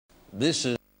This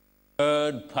is the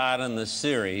third part in the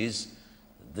series,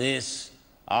 This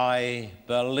I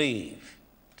Believe.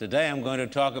 Today I'm going to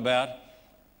talk about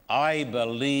I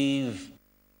believe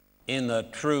in the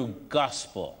true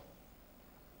gospel.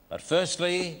 But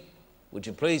firstly, would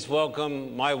you please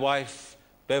welcome my wife,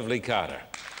 Beverly Carter.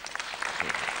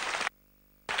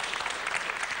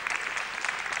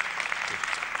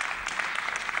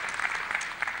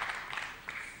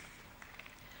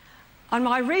 On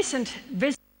my recent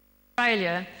visit to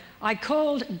Australia, I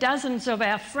called dozens of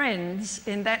our friends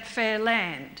in that fair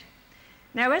land.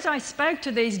 Now, as I spoke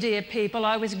to these dear people,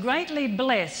 I was greatly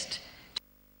blessed to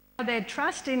know how their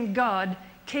trust in God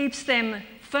keeps them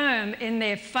firm in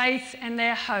their faith and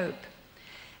their hope.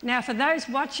 Now, for those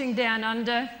watching down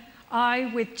under,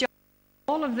 I, with John,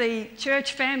 all of the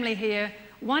church family here,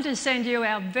 want to send you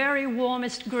our very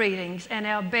warmest greetings and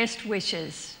our best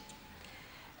wishes.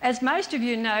 As most of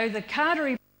you know, the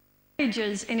Carter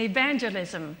majors in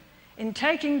evangelism, in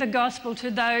taking the gospel to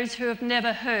those who have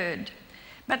never heard.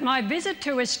 But my visit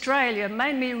to Australia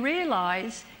made me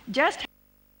realise just how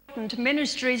important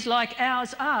ministries like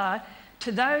ours are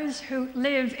to those who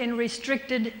live in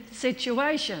restricted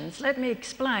situations. Let me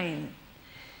explain.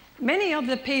 Many of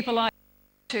the people I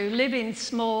to live in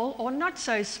small or not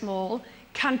so small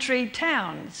country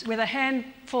towns with a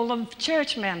handful of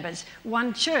church members,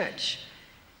 one church.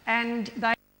 And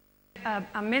they have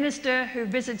a minister who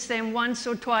visits them once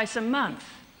or twice a month.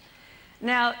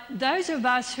 Now, those of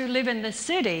us who live in the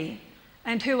city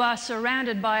and who are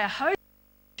surrounded by a host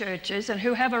of churches and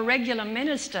who have a regular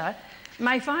minister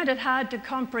may find it hard to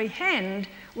comprehend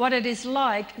what it is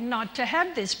like not to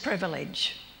have this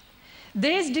privilege.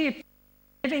 These dear people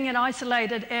living in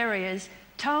isolated areas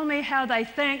told me how they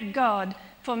thank God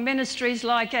for ministries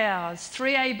like ours,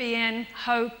 3ABN,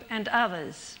 Hope and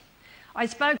others. I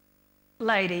spoke to a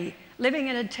lady living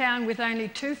in a town with only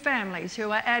 2 families who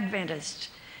are Adventist.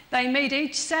 They meet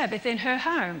each Sabbath in her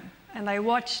home and they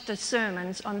watch the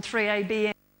sermons on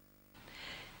 3ABN.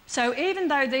 So even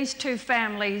though these 2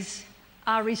 families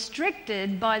are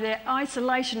restricted by their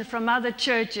isolation from other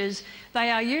churches,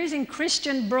 they are using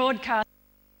Christian broadcast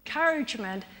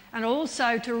encouragement and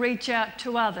also to reach out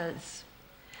to others.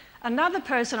 Another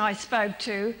person I spoke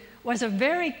to was a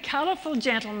very colourful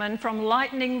gentleman from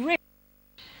Lightning Ridge,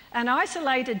 an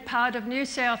isolated part of New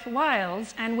South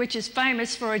Wales and which is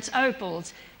famous for its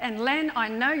opals. And Len, I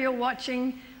know you're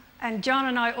watching, and John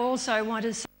and I also want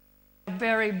to say our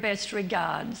very best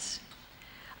regards.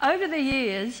 Over the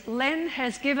years, Len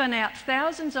has given out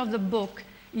thousands of the book,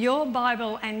 Your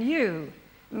Bible and You,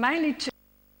 mainly to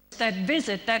those that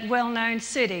visit that well-known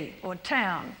city or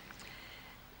town.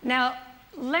 Now,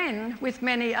 Len, with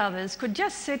many others, could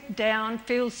just sit down,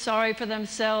 feel sorry for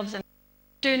themselves and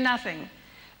do nothing.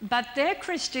 But their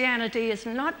Christianity is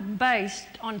not based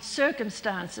on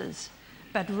circumstances,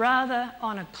 but rather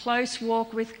on a close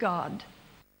walk with God.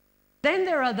 Then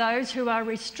there are those who are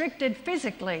restricted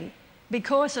physically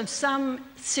because of some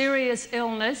serious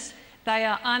illness. They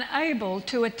are unable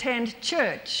to attend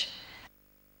church.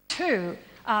 Too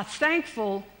are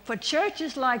thankful for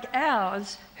churches like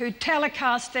ours who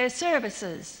telecast their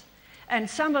services, and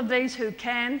some of these who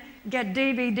can get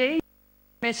DVD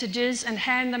messages and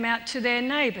hand them out to their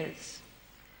neighbours.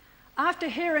 After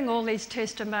hearing all these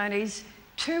testimonies,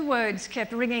 2 words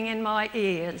kept ringing in my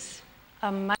ears: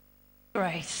 amazing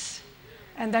grace.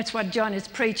 And that's what John is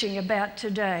preaching about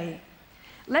today.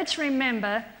 Let's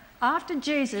remember, after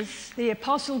Jesus, the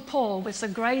Apostle Paul was the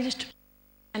greatest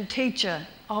and teacher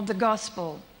of the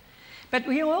gospel. But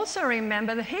we also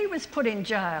remember that he was put in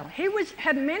jail. He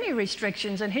had many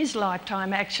restrictions in his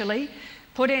lifetime, actually,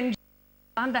 put in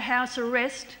under house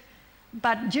arrest,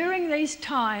 but during these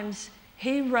times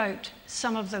he wrote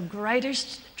some of the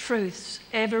greatest truths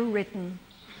ever written.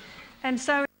 And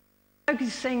so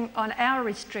focusing on our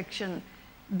restriction,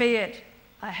 be it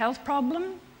a health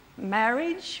problem,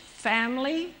 marriage,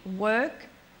 family, work,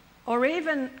 or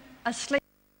even a sleep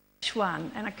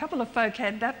one, and a couple of folk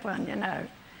had that one, you know.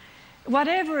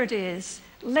 Whatever it is,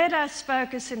 let us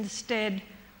focus instead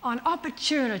on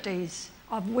opportunities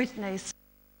of witness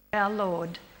our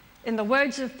Lord. In the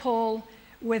words of Paul,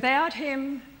 without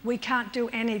him we can't do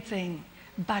anything,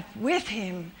 but with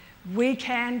him we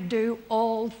can do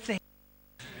all things.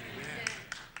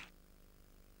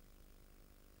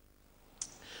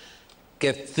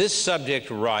 Get this subject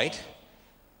right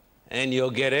and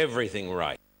you'll get everything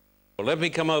right. Well, let me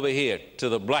come over here to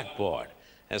the blackboard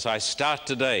as I start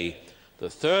today the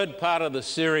 3rd part of the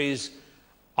series,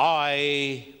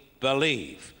 I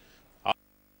Believe. I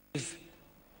believe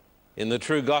in the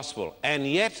true gospel. And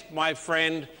yet, my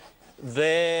friend,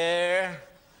 there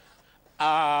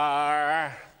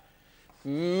are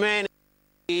many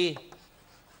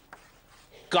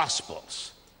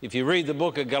Gospels. If you read the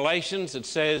book of Galatians, it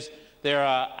says there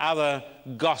are other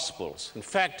Gospels. In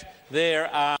fact,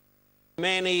 there are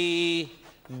many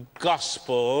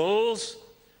Gospels,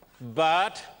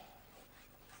 but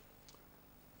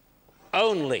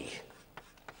only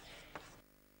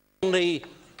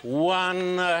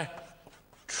one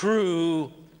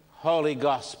true Holy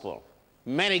Gospel.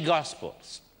 Many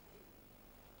Gospels.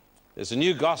 There's a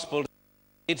new Gospel.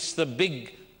 It's the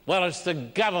it's the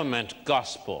government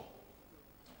gospel.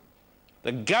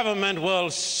 The government will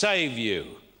save you.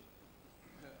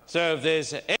 So if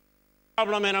there's any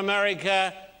problem in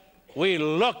America, we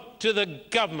look to the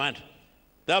government.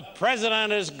 The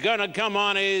president is going to come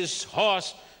on his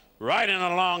horse riding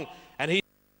along and he's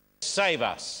going to save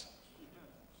us.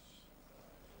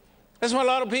 That's what a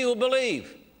lot of people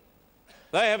believe.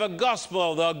 They have a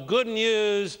gospel, the good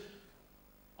news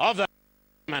of the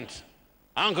government.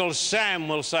 Uncle Sam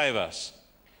will save us.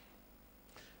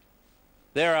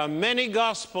 There are many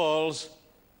gospels,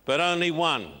 but only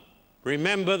one.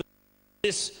 Remember,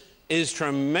 this is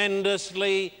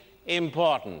tremendously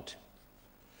important.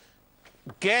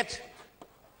 Get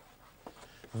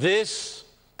this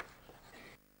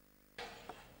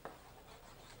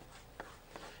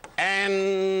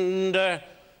and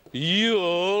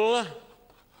you'll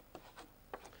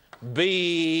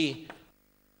be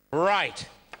right.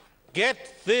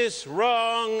 Get this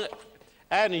wrong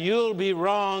and you'll be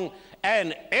wrong,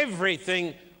 and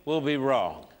everything will be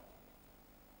wrong.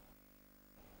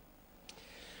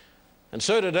 And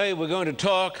so today we're going to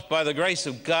talk, by the grace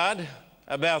of God,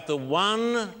 about the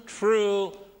one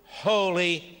true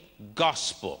holy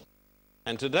gospel.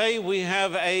 And today we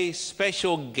have a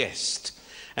special guest,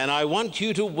 and I want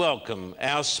you to welcome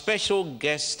our special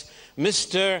guest,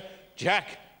 Mr.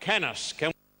 Jack Canice.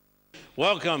 Can we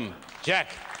welcome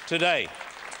Jack today?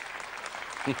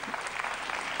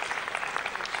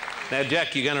 Now,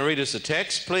 Jack, you're going to read us a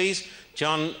text, please.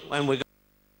 John, and we're going to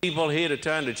people here to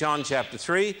turn to John chapter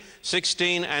 3,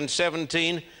 16 and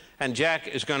 17, and Jack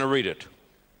is going to read it.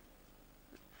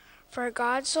 For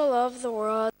God so loved the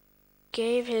world, he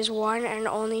gave his one and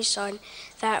only Son,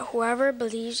 that whoever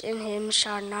believes in him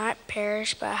shall not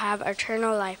perish but have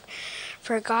eternal life.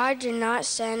 For God did not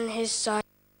send his Son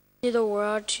to the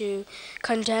world to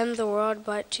condemn the world,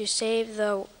 but to save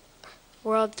the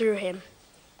world through him.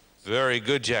 Very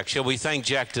good, Jack. Shall we thank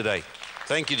Jack today?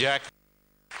 Thank you, Jack.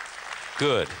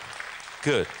 Good,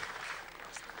 good.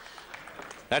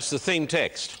 That's the theme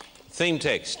text. Theme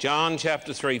text, John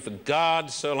chapter 3, for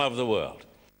God so loved the world,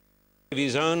 he gave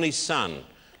his only Son,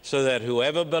 so that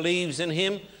whoever believes in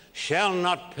him shall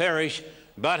not perish,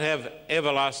 but have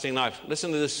everlasting life.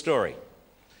 Listen to this story.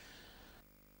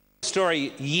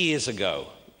 Story years ago.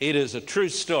 It is a true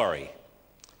story.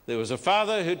 There was a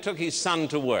father who took his son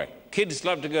to work. Kids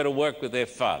love to go to work with their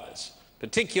fathers,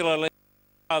 particularly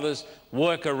fathers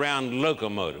work around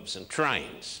locomotives and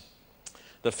trains.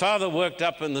 The father worked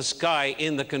up in the sky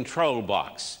in the control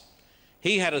box.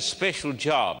 He had a special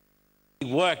job.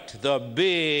 He worked the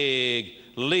big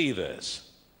levers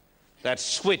that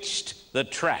switched the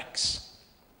tracks.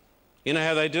 You know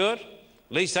how they do it?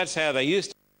 At least that's how they used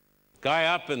to. Guy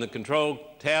up in the control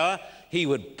tower, he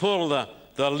would pull the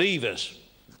levers,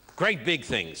 great big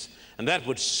things, and that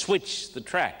would switch the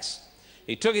tracks.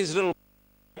 He took his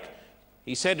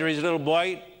he said to his little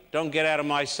boy, don't get out of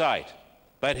my sight.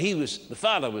 But the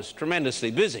father was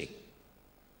tremendously busy.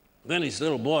 Then his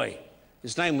little boy,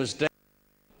 his name was Dave,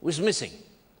 was missing.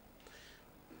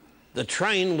 The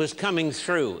train was coming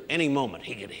through any moment.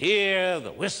 He could hear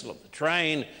the whistle of the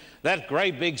train, that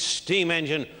great big steam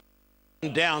engine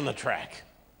down the track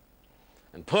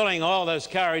and pulling all those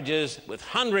carriages with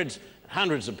hundreds and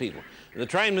hundreds of people. The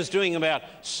train was doing about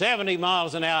 70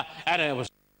 miles an hour and it was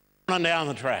running down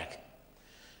the track.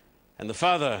 And the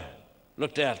father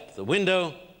looked out the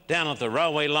window down at the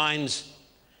railway lines.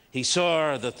 He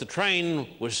saw that the train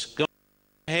was going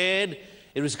ahead.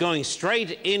 It was going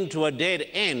straight into a dead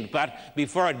end, but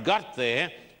before it got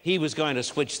there, he was going to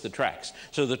switch the tracks.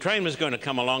 So the train was going to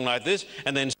come along like this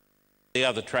and then the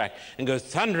other track and go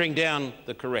thundering down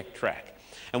the correct track.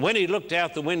 And when he looked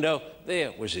out the window,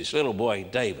 there was his little boy,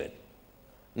 David,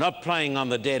 not playing on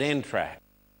the dead end track,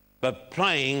 but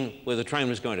playing where the train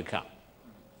was going to come.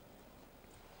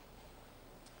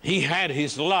 He had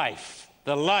his life,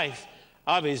 the life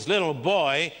of his little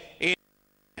boy, in his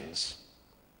hands.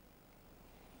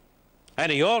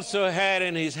 And he also had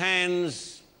in his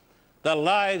hands the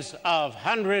lives of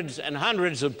hundreds and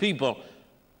hundreds of people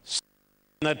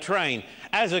in the train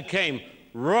as it came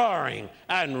roaring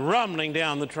and rumbling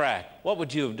down the track. What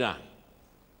would you have done?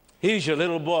 Here's your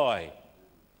little boy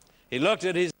He looked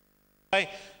at his boy.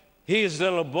 His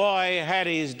little boy had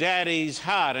his daddy's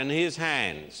heart in his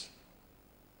hands.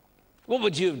 What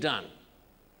would you have done?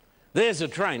 There's a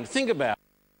train. Think about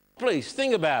it. Please,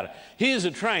 think about it. Here's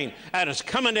a train, and it's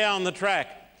coming down the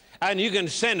track, and you can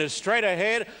send it straight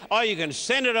ahead, or you can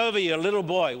send it over your little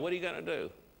boy. What are you going to do?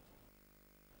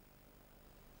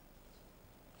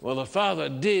 Well, the father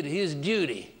did his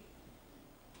duty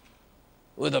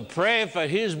with a prayer for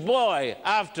his boy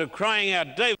after crying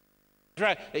out, David.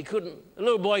 The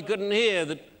little boy couldn't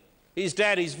hear his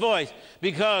daddy's voice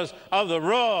because of the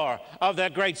roar of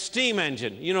that great steam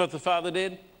engine. You know what the father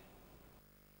did? He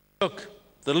took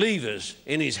the levers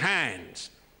in his hands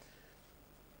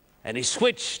and he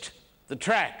switched the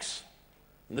tracks.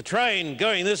 And the train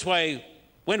going this way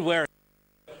went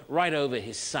right over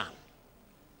his son.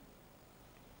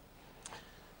 I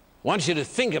want you to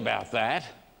think about that,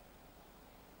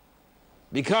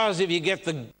 because if you get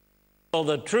the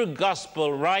true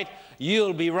gospel right,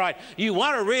 you'll be right. You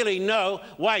want to really know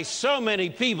why so many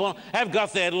people have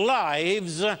got their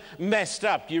lives messed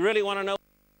up. You really want to know?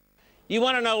 You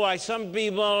want to know why some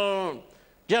people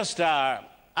just are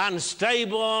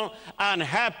unstable,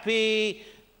 unhappy,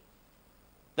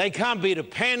 they can't be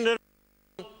dependent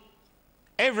on.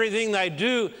 Everything they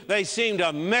do, they seem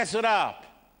to mess it up.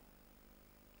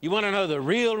 You want to know the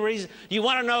real reason? You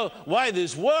want to know why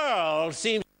this world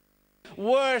seems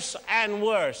worse and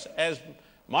worse? As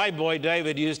my boy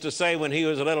David used to say when he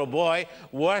was a little boy,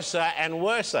 worser and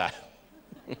worser.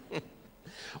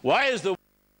 Why is the world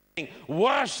getting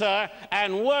worser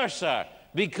and worser?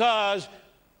 Because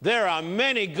there are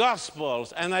many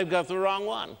gospels and they've got the wrong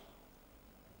one.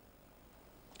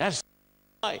 That's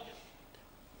right.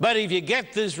 But if you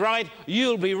get this right,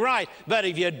 you'll be right. But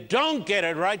if you don't get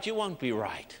it right, you won't be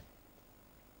right.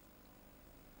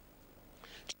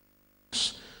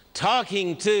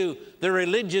 Talking to the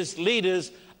religious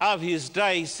leaders of his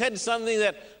day, said something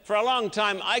that for a long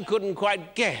time I couldn't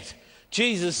quite get.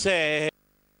 Jesus said,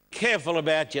 careful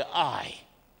about your eye.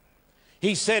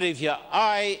 He said, if your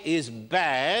eye is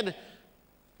bad,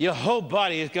 your whole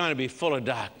body is going to be full of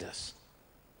darkness.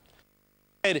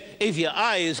 He said, if your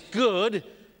eye is good,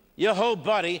 your whole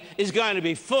body is going to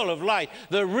be full of light.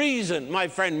 The reason, my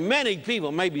friend, many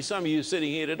people, maybe some of you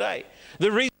sitting here today,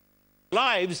 the reason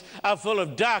lives are full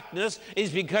of darkness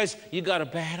is because you got a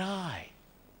bad eye.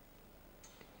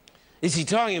 Is he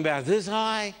talking about this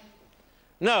eye?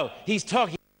 No, he's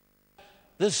talking about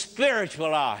the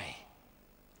spiritual eye.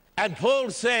 And Paul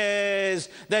says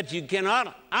that you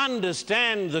cannot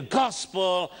understand the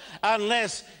gospel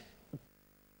unless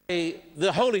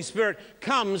the Holy Spirit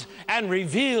comes and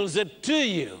reveals it to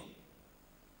you.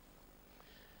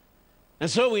 And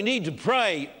so we need to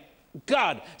pray,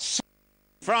 God, save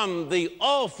me from the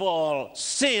awful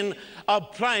sin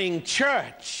of playing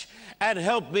church and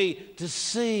help me to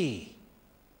see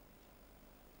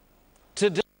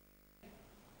today.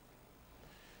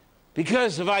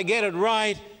 Because if I get it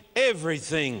right,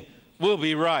 everything will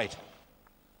be right.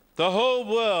 The whole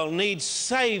world needs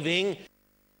saving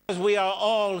because we are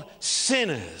all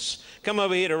sinners. Come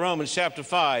over here to Romans chapter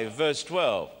 5, verse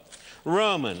 12.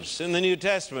 Romans in the New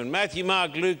Testament, Matthew,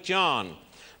 Mark, Luke, John.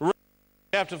 Romans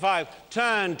chapter 5,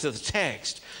 turn to the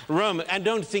text. Romans, and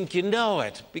don't think you know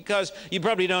it, because you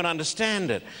probably don't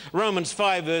understand it. Romans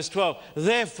 5, verse 12.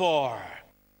 Therefore,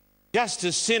 just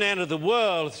as sin entered the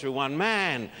world through one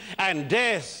man, and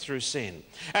death through sin.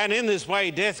 And in this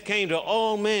way death came to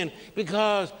all men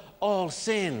because all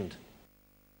sinned.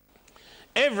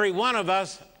 Every one of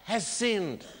us has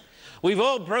sinned. We've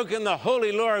all broken the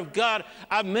holy law of God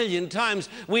a million times.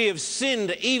 We have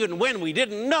sinned even when we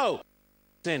didn't know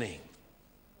sinning.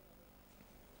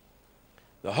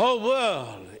 The whole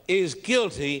world is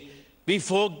guilty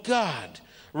before God.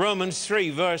 Romans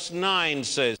 3 verse 9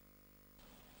 says,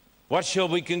 what shall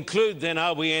we conclude then?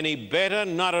 Are we any better?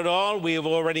 Not at all. We have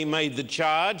already made the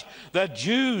charge that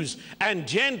Jews and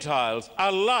Gentiles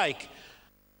alike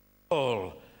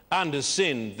all under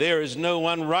sin. There is no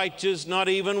one righteous, not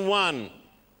even one.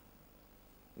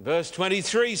 Verse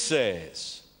 23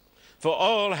 says, for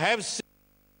all have sinned,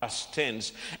 past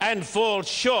tense, and fall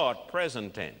short,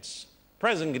 present tense,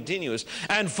 present continuous,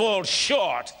 and fall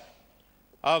short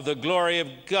of the glory of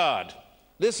God.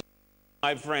 Listen,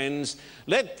 my friends,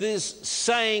 let this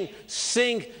saying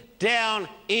sink down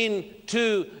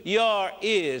into your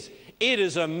ears. It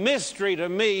is a mystery to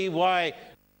me why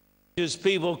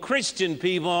people, Christian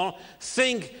people,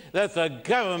 think that the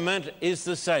government is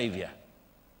the savior.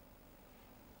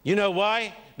 You know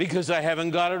why? Because they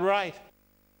haven't got it right.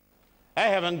 They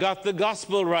haven't got the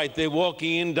gospel right. They're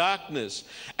walking in darkness.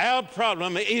 Our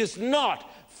problem is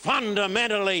not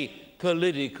fundamentally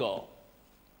political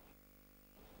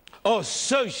or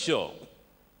social.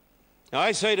 Now,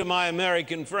 I say to my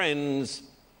American friends,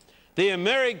 the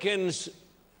Americans,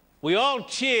 we all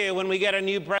cheer when we get a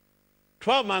new president.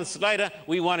 12 months later,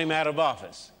 we want him out of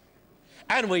office.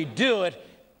 And we do it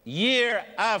year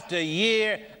after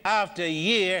year after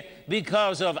year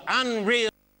because of unreal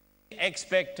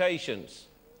expectations.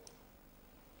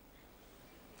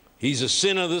 He's a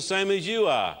sinner the same as you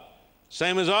are,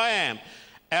 same as I am.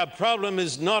 Our problem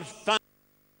is not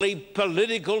fundamentally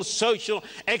political, social,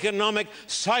 economic,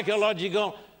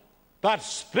 psychological, but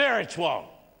spiritual.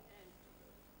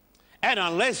 And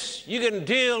unless you can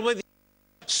deal with it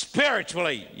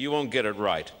spiritually, you won't get it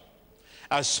right.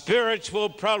 A spiritual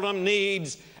problem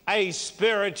needs a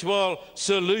spiritual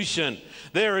solution.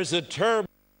 There is a terrible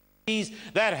disease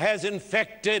that has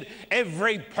infected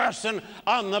every person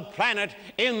on the planet,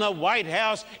 in the White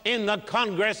House, in the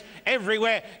Congress,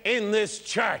 everywhere in this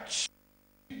church.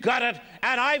 You've got it,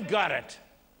 and I've got it.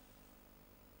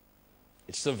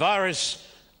 It's the virus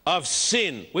of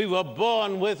sin. We were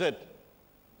born with it.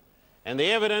 And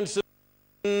the evidence of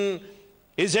sin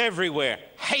is everywhere.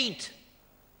 Hate.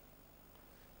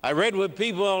 I read where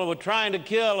people were trying to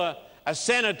kill a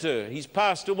senator. He's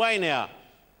passed away now.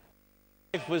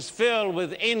 Life was filled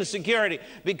with insecurity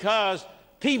because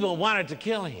people wanted to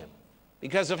kill him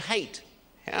because of hate.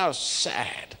 How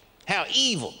sad. How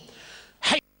evil.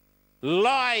 Hate.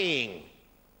 Lying.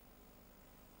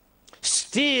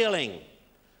 Stealing.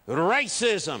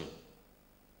 Racism.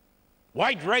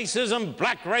 White racism,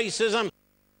 black racism,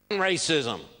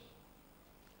 racism.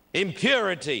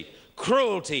 Impurity,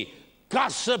 cruelty,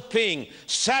 gossiping,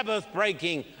 Sabbath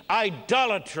breaking,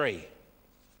 idolatry.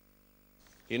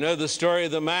 You know the story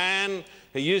of the man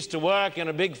who used to work in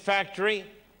a big factory,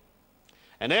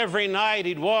 and every night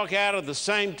he'd walk out at the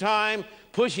same time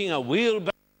pushing a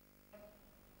wheelbarrow,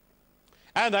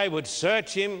 and they would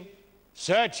search him,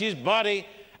 search his body,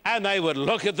 and they would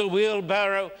look at the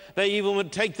wheelbarrow. They even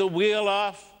would take the wheel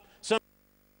off.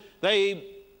 They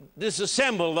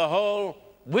disassemble the whole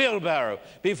wheelbarrow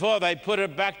before they put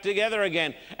it back together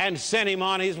again and sent him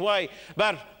on his way.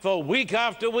 But for week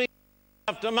after week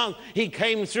after month, he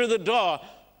came through the door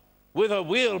with a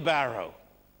wheelbarrow.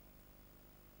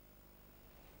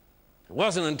 It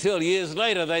wasn't until years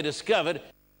later they discovered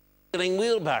stealing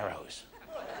wheelbarrows.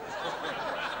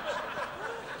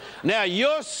 Now,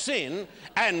 your sin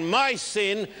and my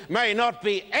sin may not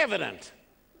be evident,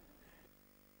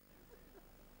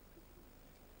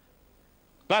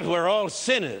 but we're all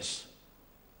sinners,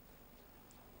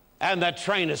 and that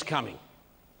train is coming.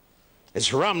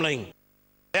 It's rumbling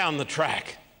down the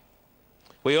track.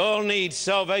 We all need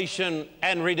salvation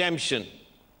and redemption.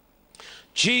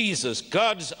 Jesus,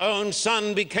 God's own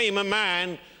Son, became a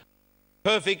man,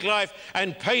 perfect life,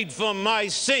 and paid for my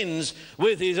sins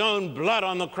with his own blood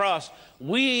on the cross.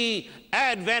 We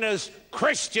Adventist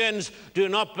Christians do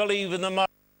not believe in the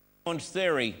Mormon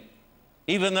theory,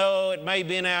 even though it may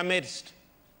be in our midst.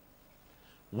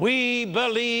 We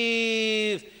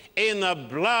believe in the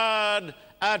blood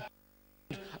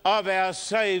of our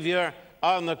Savior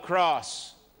on the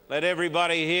cross. Let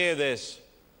everybody hear this.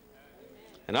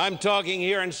 And I'm talking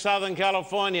here in Southern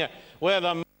California, where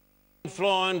the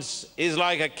influence is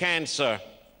like a cancer.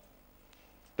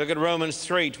 Look at Romans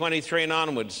 3:23 and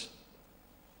onwards.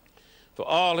 For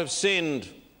all have sinned,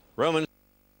 Romans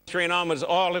 3 and onwards,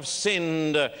 all have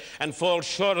sinned and fall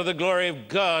short of the glory of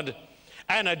God,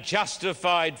 and are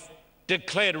justified,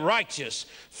 declared righteous,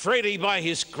 freely by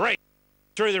his grace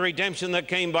through the redemption that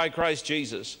came by Christ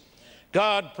Jesus.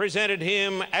 God presented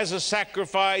him as a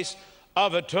sacrifice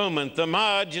of atonement. The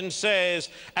margin says,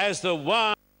 as the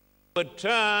one who would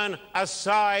turn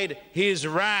aside his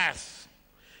wrath,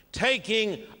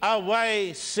 taking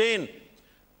away sin.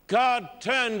 God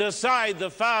turned aside the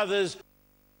Father's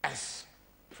wrath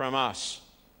from us.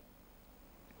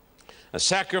 A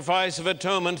sacrifice of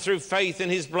atonement through faith in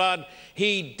his blood.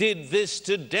 He did this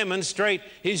to demonstrate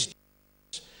his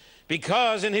justice,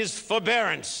 because in his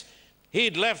forbearance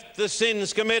he'd left the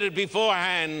sins committed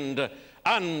beforehand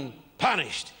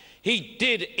unpunished. He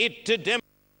did it to demonstrate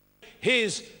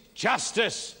his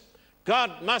justice.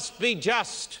 God must be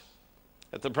just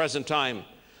at the present time,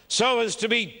 so as to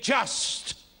be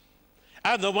just,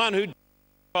 and the one who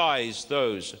justifies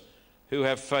those who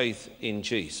have faith in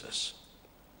Jesus.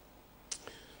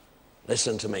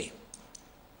 Listen to me.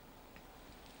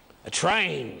 A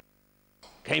train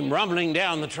came rumbling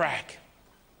down the track,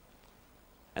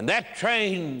 and that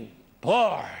train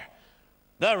bore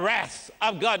the wrath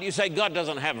of God. You say God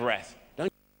doesn't have wrath. Don't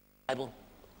you read the Bible?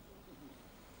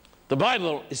 The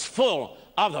Bible is full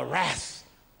of the wrath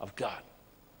of God,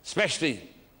 especially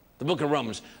The book of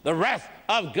Romans. The wrath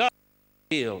of God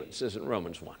revealed, it says in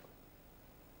Romans 1.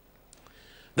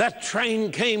 That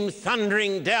train came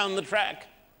thundering down the track.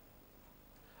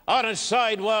 On its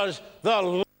side was the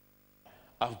law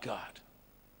of God.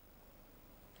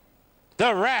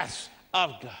 The wrath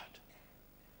of God.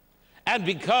 And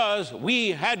because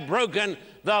we had broken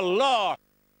the law of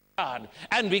God,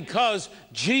 and because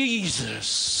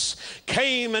Jesus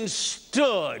came and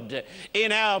stood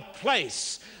in our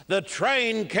place, the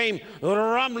train came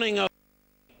rumbling over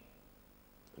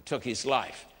and took his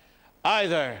life.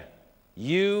 Either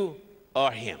you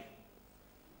or him.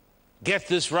 Get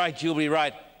this right, you'll be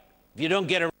right. If you don't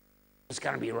get it right, it's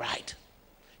going to be right.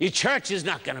 Your church is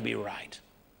not going to be right.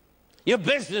 Your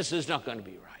business is not going to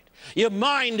be right. Your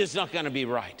mind is not going to be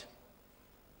right.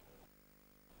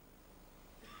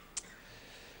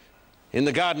 In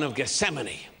the Garden of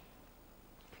Gethsemane,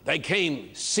 they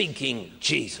came seeking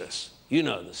Jesus. You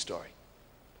know the story.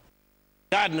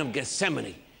 Garden of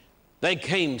Gethsemane, they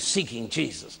came seeking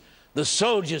Jesus. The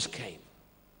soldiers came.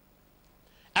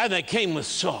 And they came with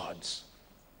swords.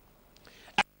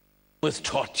 And with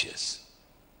torches.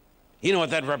 You know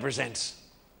what that represents?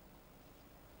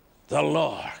 The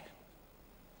law.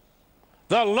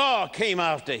 The law came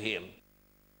after him.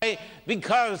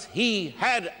 Because he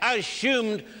had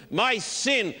assumed my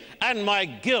sin and my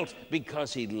guilt,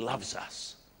 because he loves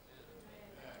us.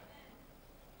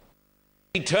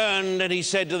 He turned and he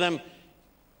said to them,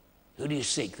 who do you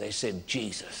seek? They said,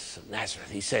 Jesus of Nazareth.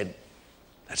 He said,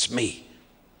 that's me.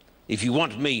 If you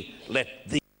want me, let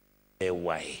these go their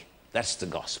way. That's the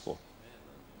gospel.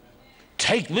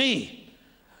 Take me.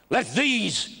 Let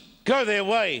these go their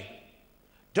way.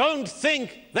 Don't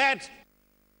think that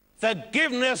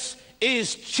forgiveness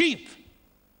is cheap.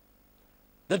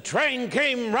 The train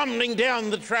came rumbling down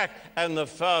the track, and the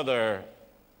Father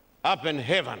up in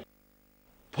heaven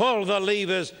pulled the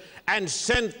levers and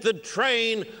sent the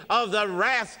train of the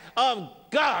wrath of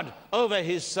God over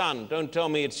his Son. Don't tell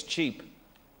me it's cheap.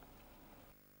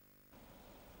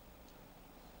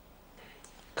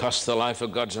 Cost the life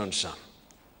of God's own Son.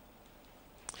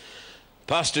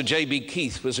 Pastor J.B.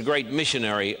 Keith was a great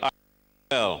missionary.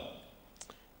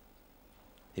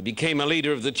 He became a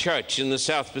leader of the church in the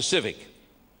South Pacific.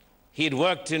 He had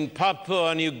worked in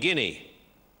Papua New Guinea,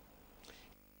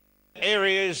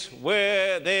 areas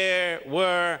where there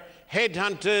were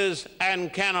headhunters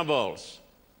and cannibals.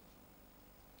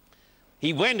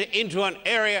 He went into an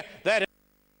area that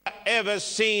had never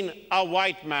seen a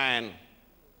white man.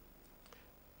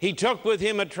 He took with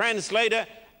him a translator,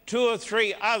 2 or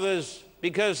 3 others,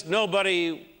 because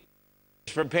nobody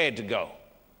was prepared to go.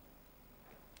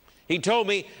 He told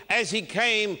me as he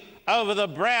came over the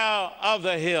brow of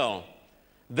the hill,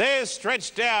 there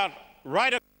stretched out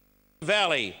right across the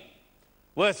valley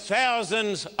were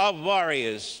thousands of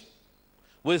warriors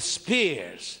with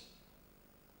spears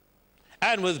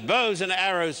and with bows and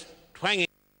arrows twanging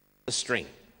the string.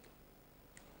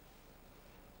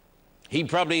 He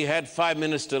probably had 5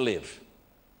 minutes to live.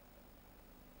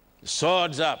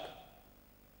 Swords up,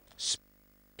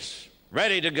 spears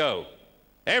ready to go,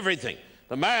 everything.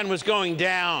 The man was going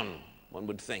down, one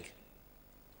would think.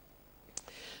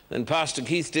 Then Pastor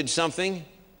Keith did something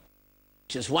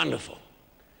which is wonderful.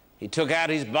 He took out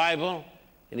his Bible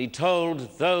and he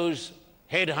told those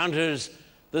headhunters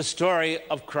the story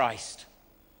of Christ.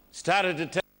 Started to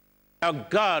tell how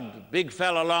God, big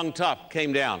fella long top,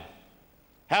 came down.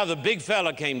 How the big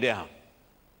fella came down.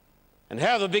 And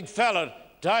how the big fella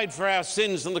died for our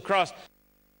sins on the cross.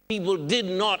 People did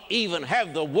not even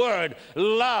have the word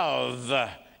love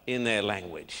in their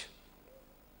language.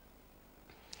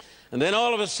 And then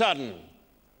all of a sudden,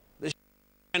 this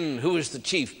man who was the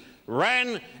chief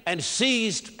ran and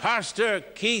seized Pastor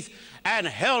Keith and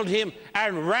held him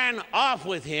and ran off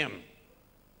with him.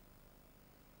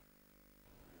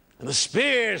 And the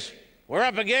spears were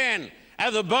up again,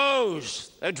 and the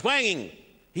bows are twanging.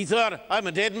 He thought, I'm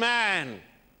a dead man.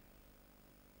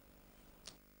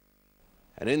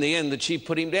 And in the end, the chief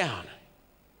put him down.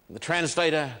 The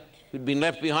translator who'd been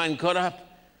left behind caught up,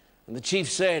 and the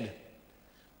chief said,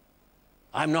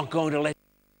 I'm not going to let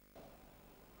you.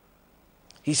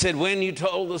 He said, when you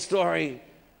told the story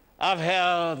of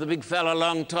how the big fella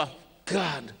long top,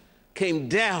 God, came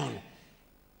down,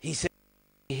 he said,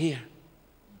 here.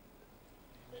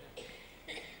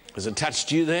 Has it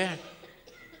touched you there?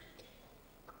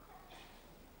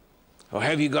 Or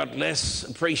have you got less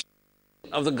appreciation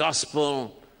of the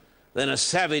gospel than a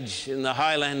savage in the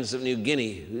highlands of New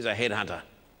Guinea who's a headhunter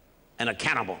and a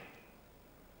cannibal?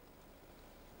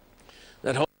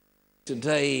 That whole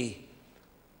today,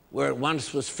 where it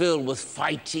once was filled with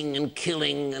fighting and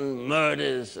killing and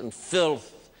murders and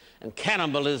filth and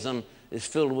cannibalism is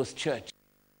filled with churches.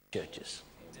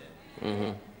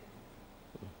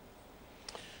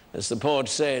 As the poet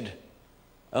said,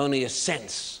 only a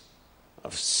sense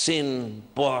of sin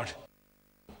bought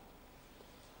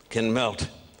can melt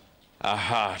a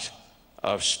heart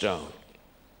of stone.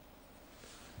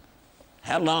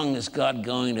 How long is God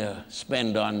going to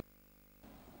spend on?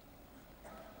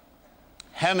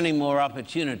 How many more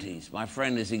opportunities, my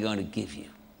friend, is he going to give you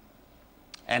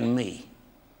and me?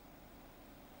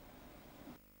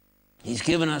 He's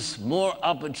given us more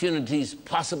opportunities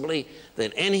possibly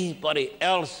than anybody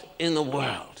else in the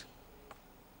world.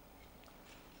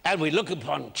 And we look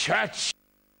upon church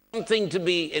something to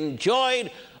be enjoyed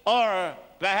or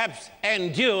perhaps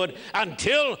endured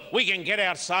until we can get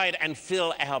outside and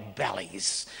fill our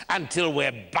bellies, until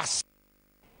we're busted.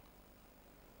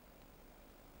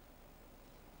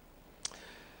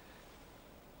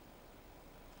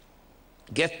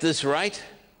 Get this right,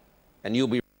 and you'll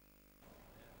be right.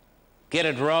 Get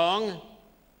it wrong,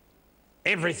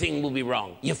 everything will be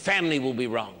wrong. Your family will be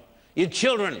wrong. Your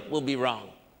children will be wrong.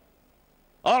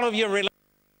 All of your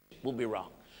relationships will be wrong.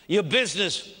 Your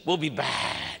business will be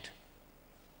bad.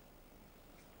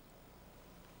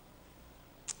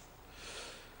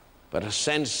 But a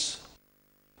sense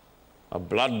of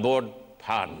blood-bought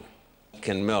pardon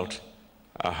can melt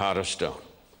a heart of stone.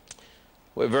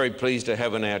 We're very pleased to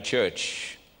have in our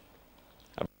church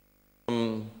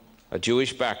a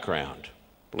Jewish background,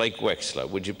 Blake Wexler.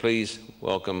 Would you please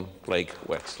welcome Blake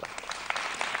Wexler?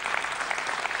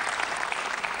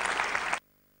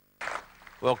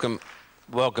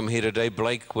 Welcome here today,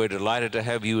 Blake. We're delighted to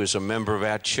have you as a member of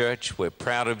our church. We're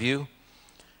proud of you.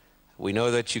 We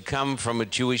know that you come from a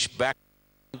Jewish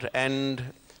background,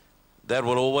 and that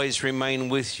will always remain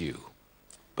with you.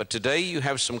 But today you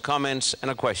have some comments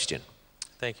and a question.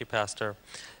 Thank you, Pastor.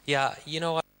 Yeah, you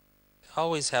know, I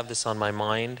always have this on my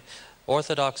mind.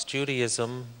 Orthodox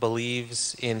Judaism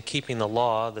believes in keeping the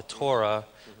law, the Torah,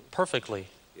 perfectly.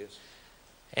 Yes.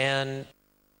 And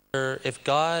if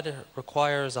God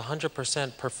requires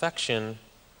 100% perfection,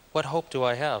 what hope do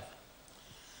I have?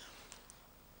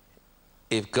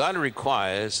 If God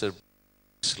requires that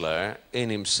Wexler in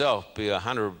himself be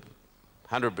 100%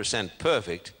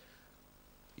 perfect,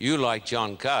 you, like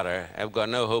John Carter, have got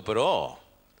no hope at all.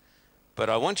 But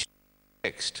I want you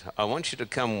to text. I want you to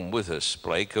come with us,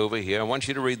 Blake, over here. I want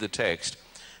you to read the text.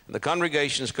 The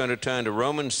congregation is going to turn to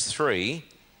Romans 3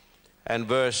 and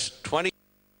verse 20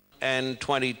 and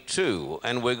 22.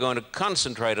 And we're going to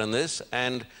concentrate on this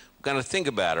and we're going to think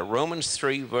about it. Romans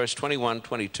 3, verse 21,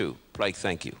 22. Blake,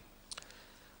 thank you.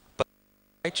 But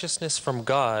righteousness from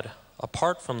God,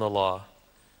 apart from the law,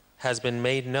 has been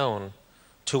made known,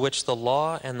 to which the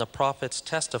law and the prophets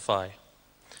testify.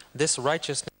 This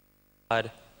righteousness of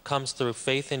God comes through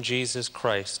faith in Jesus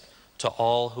Christ to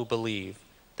all who believe.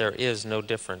 There is no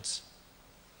difference.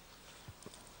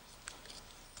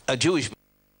 A Jewish man,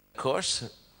 of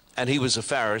course, and he was a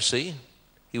Pharisee.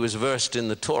 He was versed in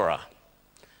the Torah.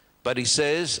 But he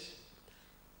says,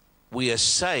 we are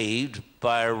saved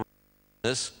by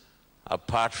righteousness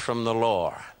apart from the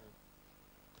law.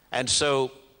 And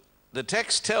so the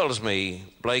text tells me,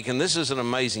 Blake, and this is an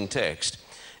amazing text,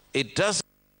 it doesn't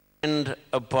depend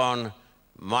upon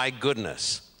my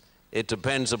goodness. It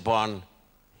depends upon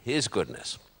his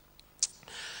goodness.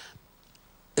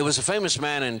 There was a famous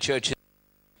man in church.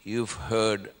 You've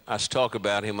heard us talk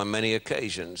about him on many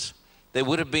occasions. There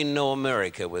would have been no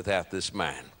America without this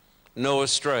man, no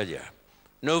Australia,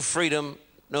 no freedom,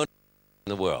 no in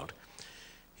the world.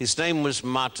 His name was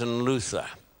Martin Luther.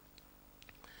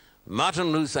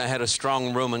 Martin Luther had a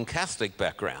strong Roman Catholic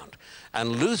background,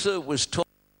 and Luther was taught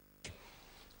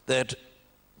that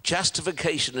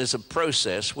justification is a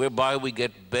process whereby we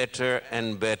get better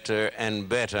and better and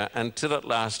better until at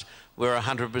last we're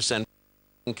 100%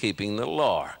 in keeping the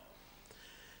law.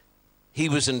 He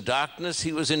was in darkness,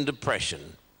 he was in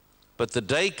depression, but the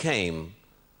day came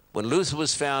when Luther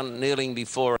was found kneeling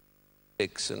before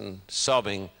and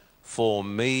sobbing, "For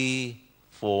me,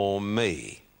 for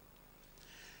me."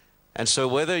 And so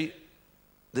whether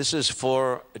this is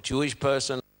for a Jewish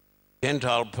person, a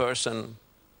Gentile person,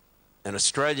 an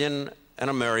Australian, an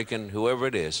American, whoever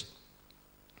it is,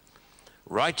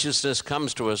 righteousness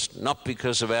comes to us not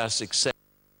because of our success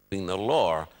in keeping the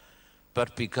law,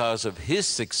 but because of his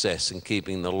success in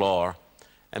keeping the law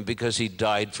and because he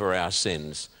died for our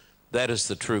sins. That is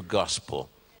the true gospel.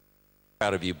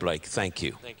 Proud of you, Blake. Thank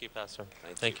you. Thank you, Pastor.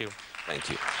 Thank you. Thank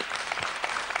you.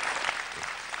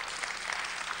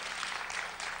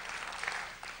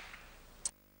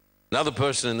 Another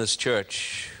person in this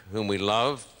church whom we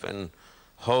love and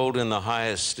hold in the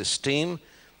highest esteem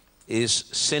is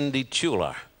Cindy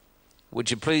Chula.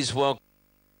 Would you please welcome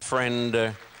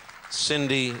friend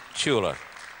Cindy Chula.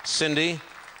 Cindy,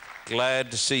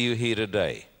 glad to see you here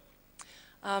today.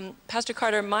 Pastor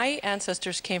Carter, my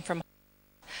ancestors came from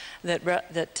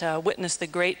that witnessed the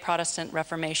great Protestant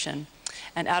Reformation,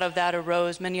 and out of that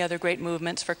arose many other great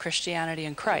movements for Christianity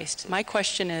and Christ. My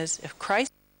question is, if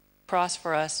Christ died on the cross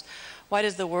for us, why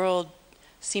does the world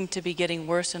seem to be getting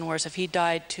worse and worse? If he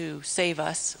died to save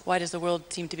us, why does the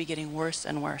world seem to be getting worse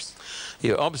and worse?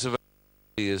 Your observation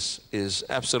is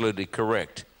absolutely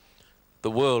correct.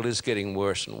 The world is getting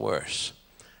worse and worse.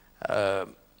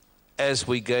 As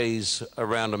we gaze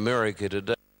around America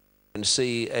today and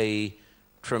see a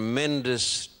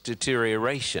tremendous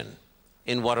deterioration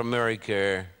in what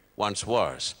America once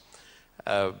was.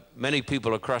 Many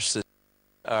people across this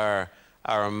are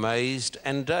amazed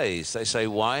and dazed. They say,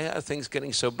 why are things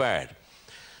getting so bad?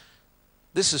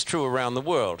 This is true around the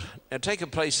world. Now take a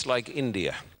place like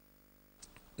India.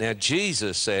 Now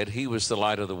Jesus said he was the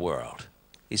light of the world.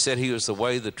 He said he was the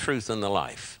way, the truth, and the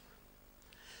life.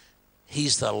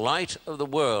 He's the light of the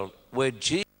world. Where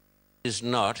Jesus is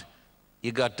not,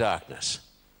 you got darkness.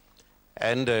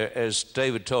 And as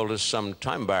David told us some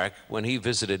time back, when he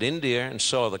visited India and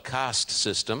saw the caste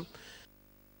system,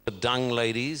 the dung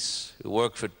ladies who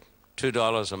work for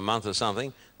 $2 a month or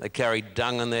something, they carry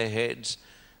dung on their heads.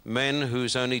 Men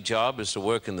whose only job is to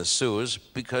work in the sewers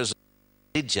because of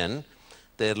religion,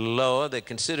 they're lower, they're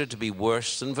considered to be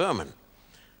worse than vermin.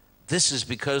 This is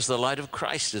because the light of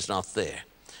Christ is not there.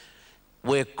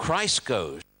 Where Christ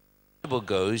goes, the Bible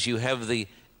goes, you have the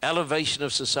elevation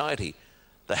of society.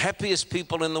 The happiest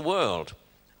people in the world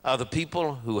are the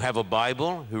people who have a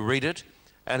Bible, who read it,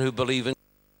 and who believe in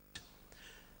Christ.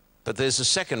 But there's a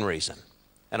second reason.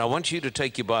 And I want you to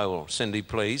take your Bible, Cindy,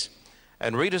 please,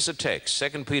 and read us a text,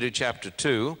 2 Peter chapter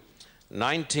 2,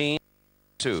 19-2.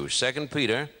 2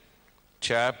 Peter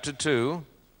chapter 2.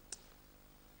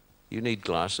 You need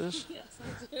glasses? Yes,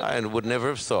 I do. I would never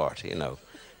have thought, you know.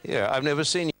 Yeah, I've never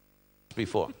seen you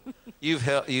before. You've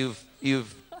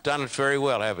done it very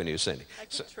well, haven't you, Cindy? I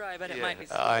can try, but it might be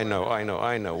slow.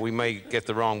 I know. We may get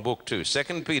the wrong book, too.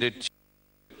 2 Peter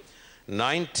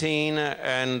 19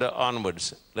 and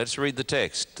onwards. Let's read the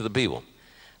text to the people.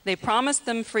 They promised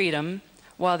them freedom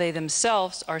while they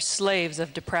themselves are slaves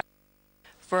of depravity.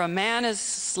 For a man is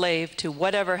slave to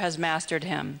whatever has mastered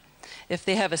him. If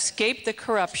they have escaped the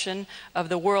corruption of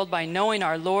the world by knowing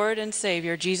our Lord and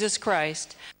Savior, Jesus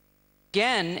Christ,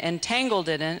 again entangled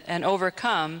in it and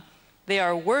overcome, they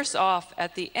are worse off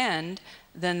at the end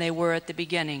than they were at the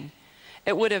beginning.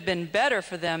 It would have been better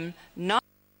for them not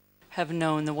to have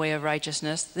known the way of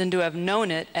righteousness than to have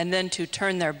known it and then to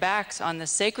turn their backs on the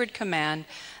sacred command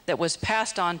that was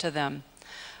passed on to them.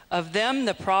 Of them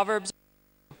the Proverbs,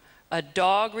 a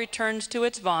dog returns to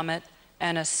its vomit,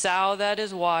 and a sow that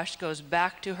is washed goes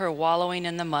back to her wallowing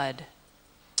in the mud.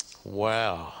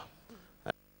 Wow.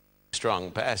 That's a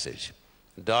strong passage.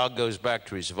 The dog goes back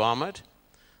to his vomit.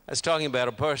 That's talking about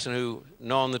a person who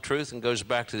knows the truth and goes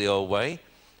back to the old way.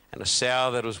 And a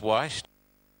sow that was washed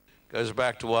goes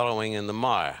back to wallowing in the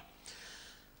mire.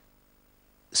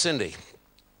 Cindy,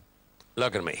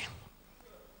 look at me.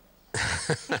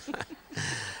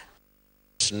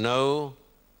 There's no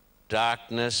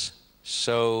darkness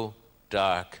so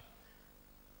dark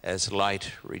as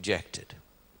light rejected.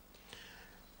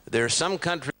 There are some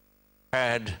countries that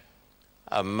had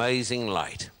amazing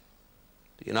light.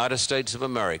 The United States of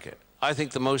America, I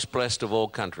think the most blessed of all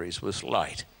countries, was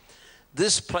light.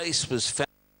 This place was found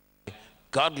by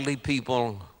godly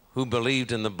people who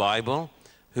believed in the Bible,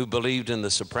 who believed in the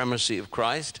supremacy of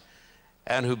Christ,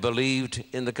 and who believed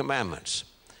in the commandments.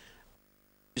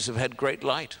 These have had great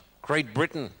light. Great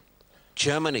Britain,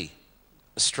 Germany,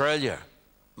 Australia,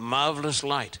 marvelous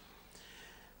light.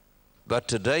 But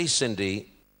today, Cindy,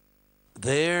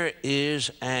 there is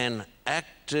an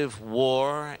active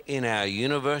war in our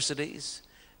universities,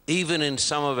 even in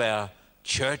some of our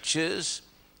churches,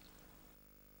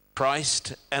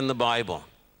 Christ and the Bible.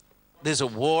 There's a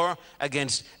war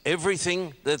against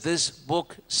everything that this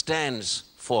book stands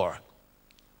for.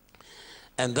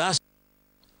 And thus,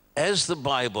 as the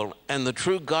Bible and the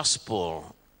true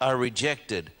gospel are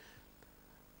rejected,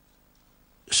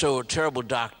 so a terrible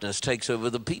darkness takes over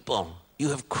the people. You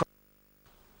have crime.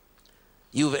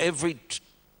 You have every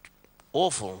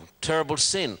awful, terrible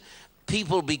sin.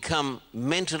 People become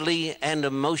mentally and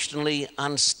emotionally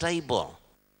unstable.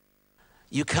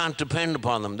 You can't depend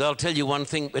upon them. They'll tell you one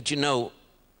thing, but you know,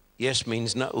 yes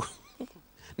means no.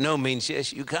 No means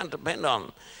yes. You can't depend on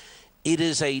them. It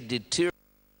is a deterioration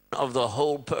of the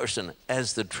whole person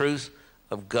as the truth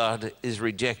of God is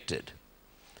rejected.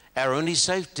 Our only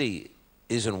safety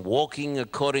is in walking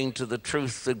according to the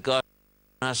truth that God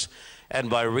has given us and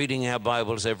by reading our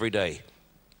Bibles every day.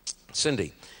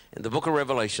 Cindy, in the book of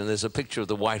Revelation, there's a picture of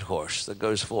the white horse that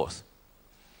goes forth.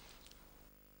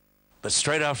 But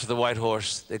straight after the white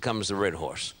horse, there comes the red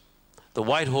horse. The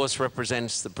white horse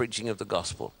represents the preaching of the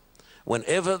gospel.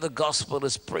 Whenever the gospel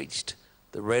is preached,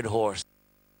 the red horse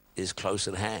is close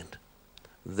at hand.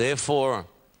 Therefore,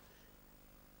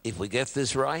 if we get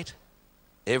this right,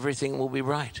 everything will be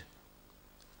right.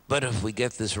 But if we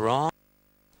get this wrong,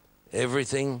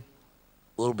 everything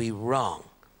will be wrong.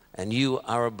 And you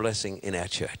are a blessing in our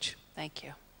church. Thank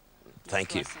you.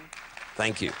 Thank you.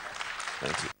 Thank you.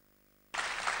 Thank you.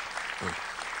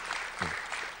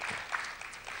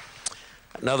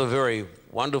 Another very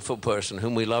wonderful person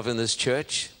whom we love in this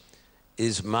church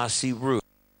is Marcy Root.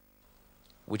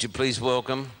 Would you please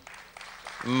welcome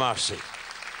Marcy?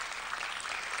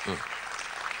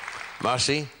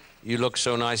 Marcy, you look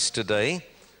so nice today.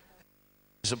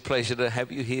 It's a pleasure to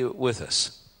have you here with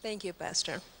us. Thank you,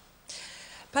 Pastor.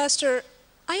 Pastor,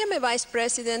 I am a vice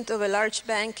president of a large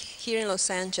bank here in Los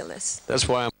Angeles. That's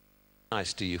why I'm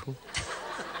nice to you.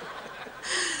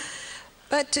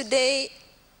 But today,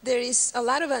 there is a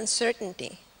lot of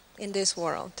uncertainty in this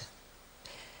world.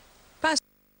 Pastor,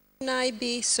 can I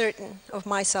be certain of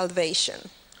my salvation?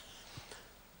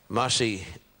 Marcy,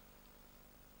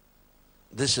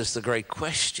 this is the great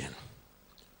question.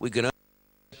 We can only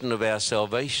be certain of our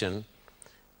salvation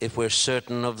if we're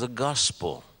certain of the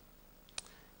gospel.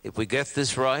 If we get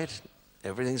this right,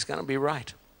 everything's going to be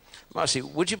right. Marcy,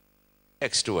 would you put a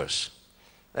text to us?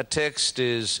 That text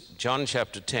is John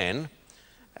chapter 10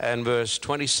 and verse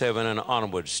 27 and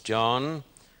onwards. John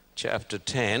chapter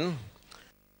 10,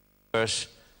 verse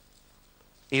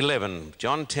 11.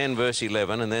 John 10, verse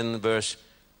 11, and then verse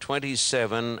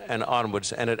 27 and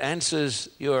onwards. And it answers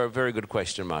your very good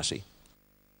question, Marcy.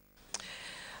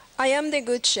 I am the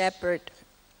good shepherd.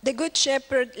 The good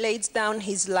shepherd lays down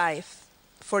his life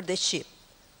for the sheep.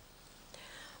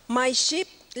 My sheep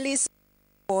listen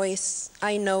to my voice.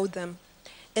 I know them,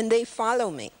 and they follow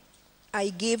me. I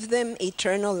give them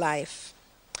eternal life,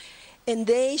 and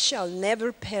they shall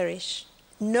never perish.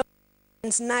 No one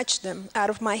can snatch them out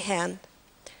of my hand.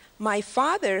 My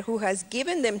Father, who has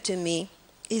given them to me,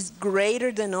 is greater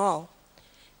than all,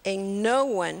 and no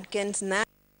one can snatch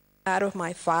them out of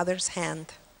my Father's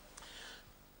hand.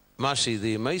 Marcy,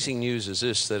 the amazing news is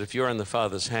this, that if you're in the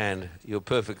Father's hand, you're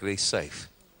perfectly safe.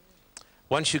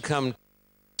 Once you come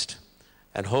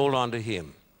and hold on to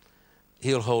Him,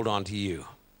 He'll hold on to you.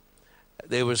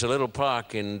 There was a little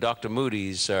plaque in Dr.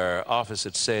 Moody's office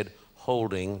that said,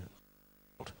 holding.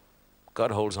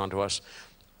 God holds on to us.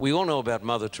 We all know about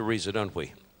Mother Teresa, don't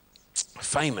we? A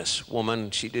famous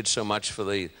woman. She did so much for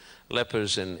the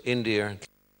lepers in India and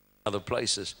other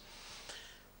places.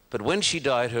 But when she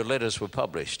died, her letters were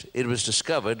published. It was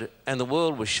discovered, and the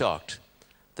world was shocked,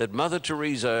 that Mother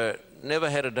Teresa never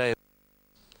had a day.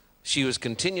 She was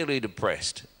continually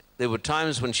depressed. There were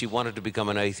times when she wanted to become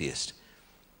an atheist.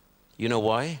 You know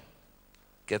why?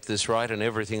 Get this right and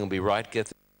everything will be right. Get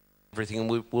this,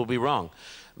 everything will be wrong.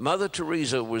 Mother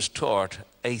Teresa was taught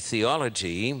a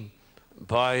theology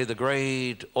by the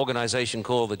great organization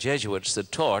called the Jesuits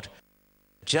that taught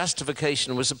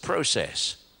justification was a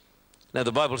process. Now,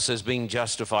 the Bible says, being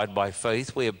justified by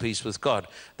faith, we have peace with God.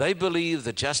 They believe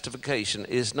that justification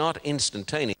is not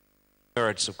instantaneous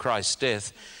merits of Christ's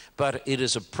death, but it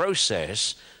is a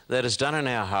process that is done in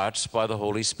our hearts by the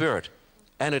Holy Spirit.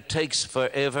 And it takes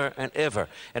forever and ever.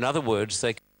 In other words,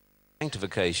 they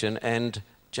sanctification and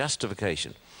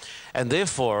justification. And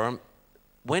therefore,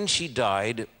 when she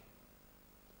died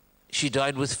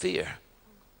with fear.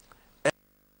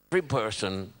 Every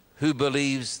person who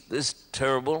believes this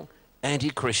terrible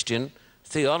anti-Christian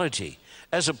theology.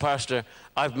 As a pastor,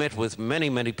 I've met with many,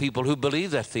 many people who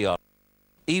believe that theology.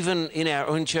 Even in our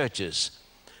own churches,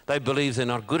 they believe they're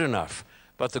not good enough.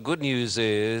 But the good news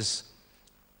is,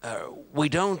 we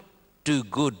don't do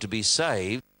good to be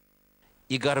saved.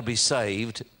 You got to be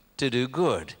saved to do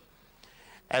good.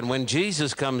 And when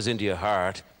Jesus comes into your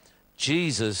heart,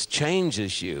 Jesus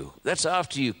changes you. That's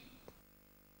after you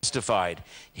justified.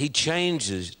 He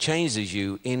changes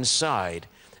you inside,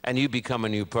 and you become a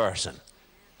new person.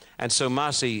 And so,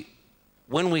 Marcy,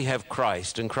 when we have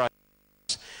Christ and Christ,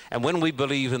 and when we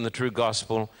believe in the true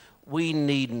gospel, we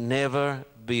need never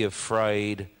be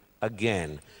afraid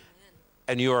again.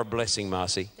 And you're a blessing,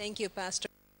 Marcy. Thank you, Pastor.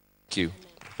 Thank you.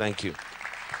 Thank you.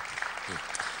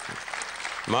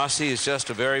 Marcy is just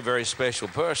a very, very special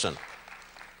person.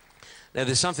 Now,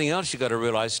 there's something else you got to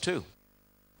realize, too.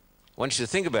 I want you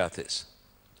to think about this.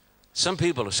 Some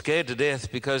people are scared to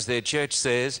death because their church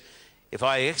says, if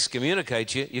I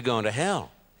excommunicate you, you're going to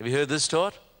hell. Have you heard this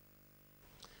taught?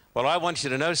 Well, I want you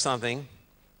to know something.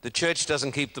 The church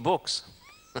doesn't keep the books.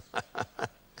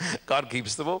 God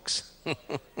keeps the books.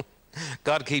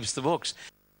 God keeps the books.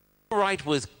 Right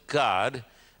with God,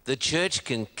 the church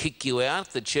can kick you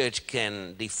out, the church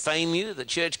can defame you, the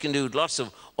church can do lots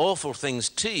of awful things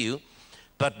to you,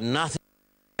 but nothing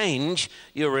can change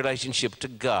your relationship to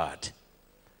God.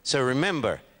 So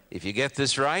remember, if you get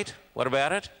this right, what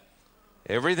about it?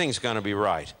 Everything's going to be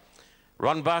right.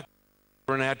 Ron Buck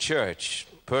in our church,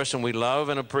 a person we love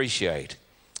and appreciate,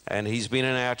 and he's been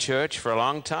in our church for a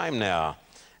long time now,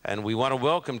 and we want to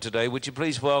welcome today. Would you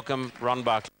please welcome Ron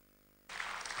Buck?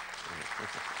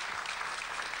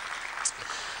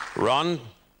 Ron,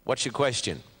 what's your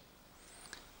question?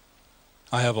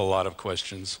 I have a lot of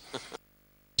questions.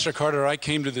 Mr. Carter, I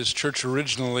came to this church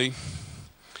originally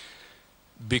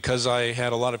because I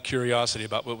had a lot of curiosity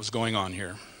about what was going on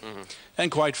here.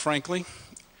 And quite frankly,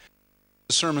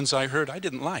 the sermons I heard I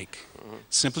didn't like,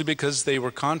 simply because they were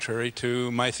contrary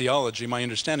to my theology, my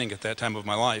understanding at that time of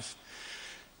my life.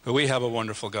 But we have a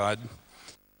wonderful God.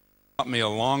 Taught me a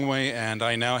long way, and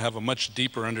I now have a much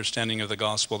deeper understanding of the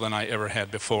gospel than I ever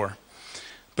had before.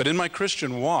 But in my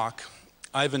Christian walk,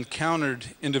 I've encountered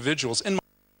individuals in my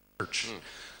church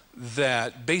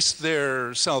that base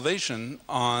their salvation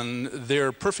on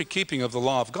their perfect keeping of the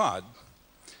law of God.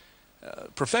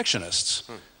 Perfectionists.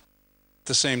 At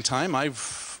the same time,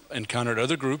 I've encountered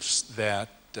other groups that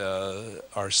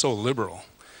are so liberal.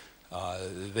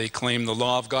 They claim the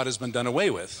law of God has been done away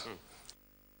with.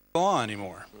 No law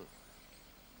anymore.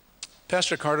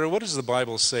 Pastor Carter, what does the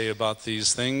Bible say about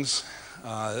these things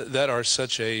that are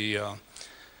such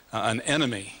an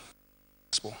enemy?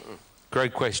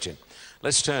 Great question.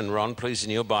 Let's turn, Ron, please,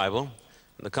 in your Bible.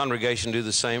 And the congregation do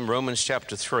the same. Romans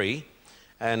chapter 3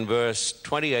 and verse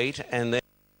 28 and then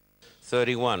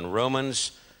 31.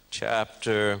 Romans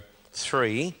chapter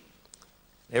 3.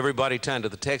 Everybody turn to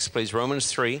the text, please. Romans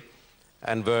 3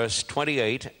 and verse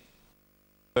 28,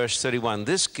 verse 31.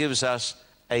 This gives us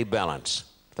a balance.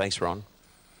 Thanks, Ron.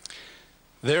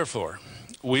 Therefore,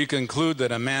 we conclude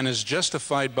that a man is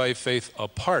justified by faith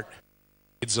apart from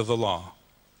the deeds of the law.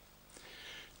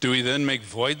 Do we then make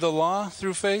void the law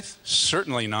through faith?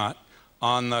 Certainly not.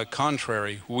 On the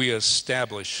contrary, we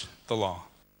establish the law.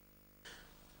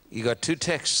 You got two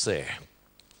texts there.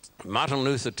 Martin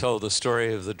Luther told the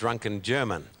story of the drunken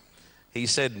German. He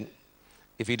said,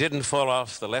 if he didn't fall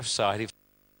off the left side, he fell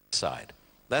off the side.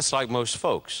 That's like most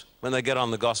folks when they get on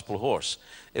the gospel horse.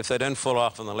 If they don't fall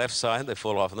off on the left side, they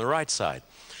fall off on the right side.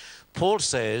 Paul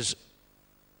says,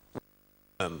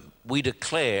 we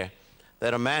declare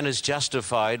that a man is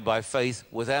justified by faith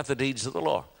without the deeds of the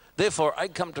law. Therefore, I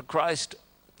come to Christ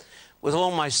with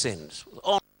all my sins, with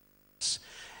all my sins,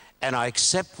 and I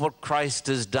accept what Christ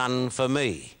has done for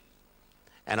me.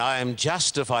 And I am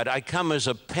justified. I come as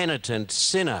a penitent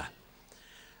sinner.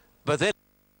 But then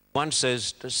one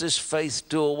says, does this faith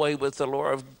do away with the law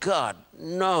of God?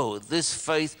 No, this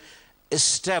faith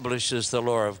establishes the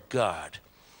law of God.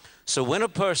 So when a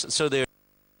person, so there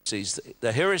is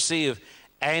the heresy of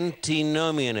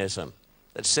antinomianism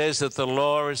that says that the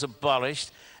law is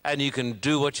abolished and you can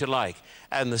do what you like.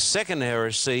 And the second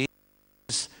heresy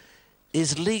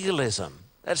is legalism.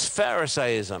 That's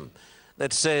Pharisaism,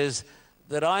 that says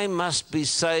that I must be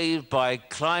saved by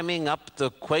climbing up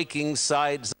the quaking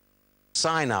sides of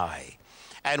Sinai.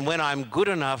 And when I'm good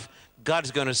enough,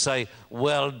 God's going to say,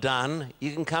 well done,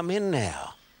 you can come in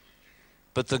now.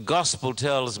 But the gospel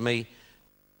tells me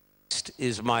Christ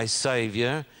is my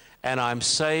Savior, and I'm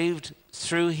saved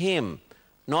through him,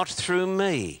 not through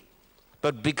me.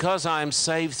 But because I'm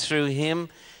saved through him,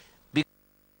 because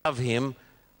I love him,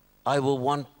 I will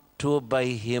want to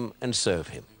obey him and serve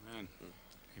him. Amen.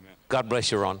 Amen. God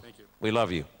bless you, Ron. Thank you. We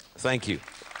love you. Thank you.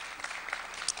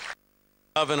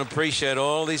 Love and appreciate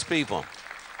all these people.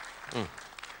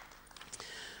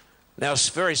 Now, a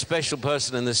very special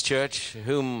person in this church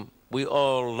whom we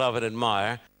all love and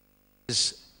admire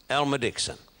is Elmer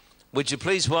Dixon. Would you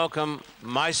please welcome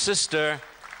my sister,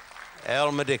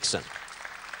 Elmer Dixon.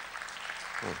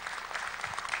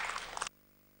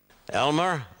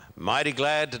 Elmer, mighty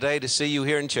glad today to see you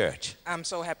here in church. I'm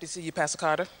so happy to see you, Pastor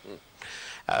Carter.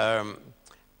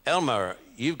 Elmer,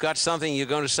 you've got something you're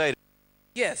going to say.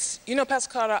 Yes. You know,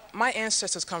 Pastor Carter, my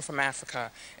ancestors come from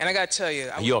Africa, and I got to tell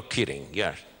you... You're kidding.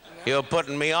 Yes. You're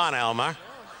putting me on, Elmer.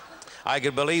 I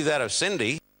could believe that of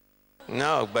Cindy.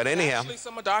 No, but anyhow... Actually,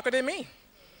 some are darker than me.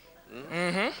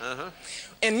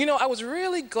 And, you know, I was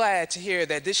really glad to hear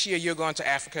that this year you're going to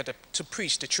Africa to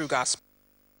preach the true gospel.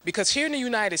 Because here in the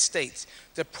United States,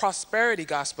 the prosperity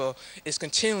gospel is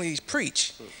continually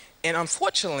preached. And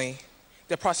unfortunately,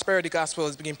 the prosperity gospel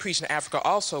is being preached in Africa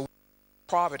also,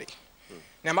 poverty.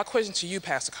 Now, my question to you,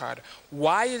 Pastor Carter,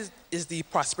 why is the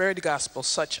prosperity gospel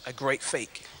such a great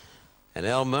fake? And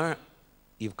Elmer,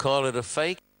 you've called it a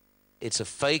fake. It's a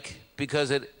fake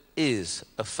because it is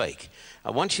a fake.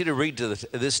 I want you to read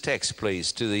this text,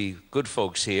 please, to the good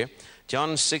folks here.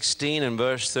 John 16 and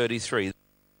verse 33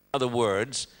 are the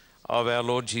words of our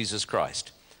Lord Jesus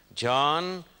Christ.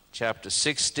 John chapter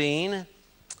 16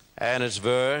 and it's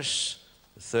verse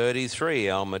 33,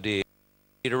 Elmer dear.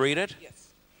 You to read it? Yes.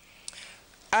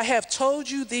 I have told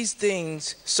you these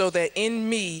things so that in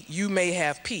me you may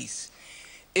have peace.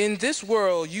 In this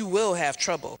world you will have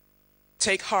trouble.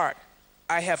 Take heart,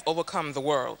 I have overcome the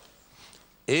world.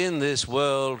 In this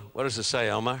world, what does it say,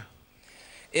 Elmer?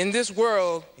 In this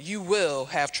world you will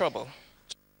have trouble.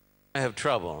 I have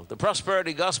trouble. The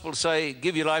prosperity gospel say,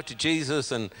 give your life to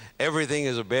Jesus and everything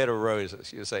is a bed of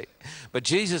roses, you say. But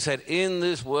Jesus said, in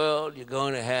this world you're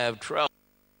going to have trouble.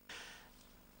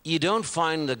 You don't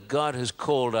find that God has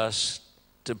called us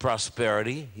to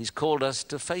prosperity. He's called us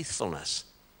to faithfulness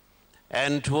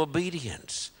and to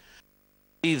obedience.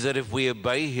 I believe that if we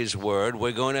obey His word,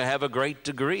 we're going to have a great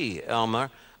degree,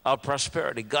 Elmer, of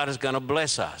prosperity. God is going to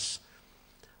bless us.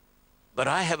 But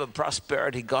I have a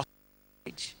prosperity gospel.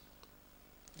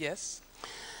 Yes.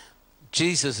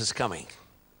 Jesus is coming.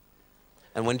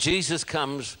 And when Jesus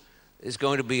comes, there's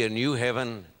going to be a new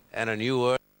heaven and a new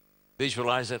earth.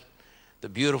 Visualize it. The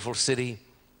beautiful city,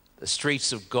 the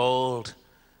streets of gold.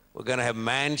 We're going to have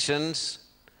mansions.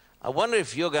 I wonder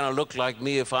if you're going to look like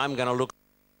me, if I'm going to look.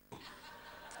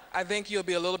 I think you'll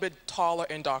be a little bit taller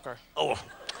and darker. Oh,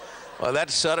 well,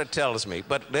 that sort of tells me.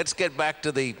 But let's get back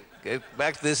to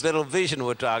this little vision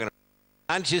we're talking about.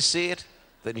 Can't you see it?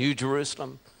 The New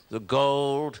Jerusalem, the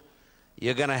gold.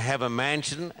 You're going to have a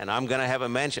mansion, and I'm going to have a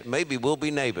mansion. Maybe we'll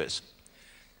be neighbors.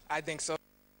 I think so.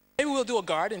 Maybe we'll do a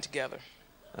garden together.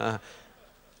 I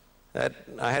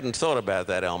hadn't thought about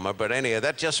that, Elmer, but anyhow,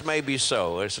 that just may be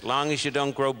so, as long as you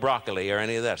don't grow broccoli or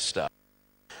any of that stuff.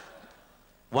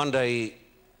 One day,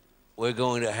 we're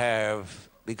going to have,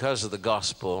 because of the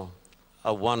gospel,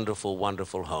 a wonderful,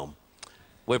 wonderful home.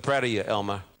 We're proud of you,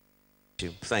 Elmer.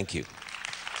 Thank you.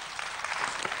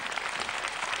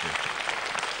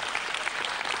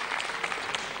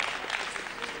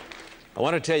 I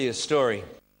want to tell you a story.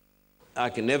 I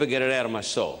can never get it out of my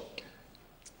soul.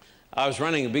 I was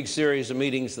running a big series of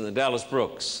meetings in the Dallas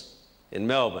Brooks in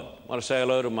Melbourne. I want to say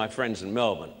hello to my friends in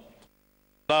Melbourne.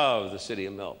 Love the city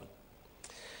of Melbourne.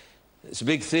 It's a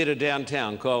big theater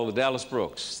downtown called the Dallas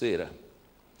Brooks Theater.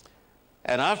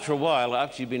 And after a while,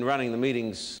 after you've been running the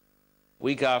meetings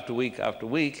week after week after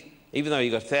week, even though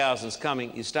you've got thousands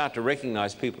coming, you start to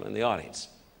recognize people in the audience.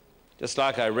 Just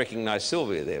like I recognized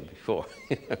Sylvia there before.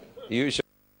 Usually,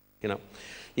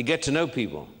 you get to know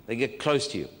people. They get close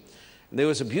to you. There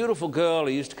was a beautiful girl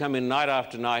who used to come in night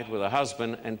after night with her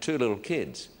husband and 2 little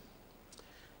kids.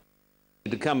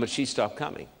 To come, but she stopped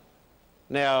coming.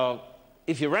 Now,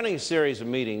 if you're running a series of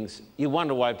meetings, you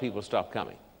wonder why people stop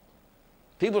coming.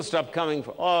 People stop coming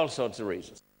for all sorts of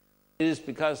reasons. It is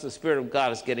because the Spirit of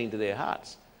God is getting to their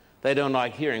hearts. They don't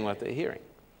like hearing what they're hearing.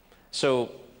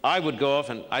 So I would go off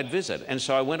and I'd visit. And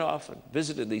so I went off and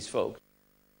visited these folks.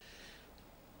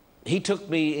 He took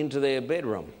me into their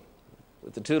bedroom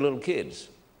with the 2 little kids.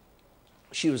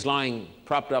 She was lying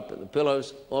propped up in the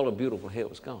pillows. All her beautiful hair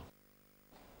was gone.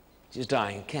 She's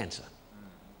dying of cancer.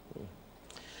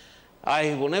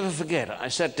 I will never forget, I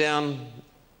sat down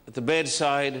at the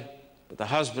bedside with the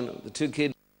husband and the 2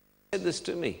 kids. She said this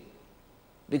to me,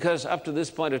 because up to this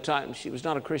point of time, she was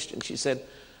not a Christian. She said,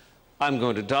 I'm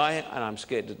going to die and I'm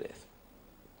scared to death.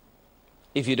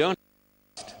 If you don't,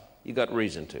 you got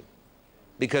reason to,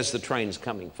 because the train's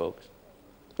coming, folks.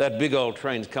 That big old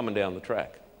train's coming down the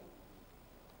track.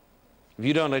 If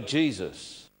you don't let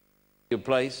Jesus your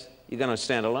place, you're going to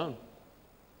stand alone.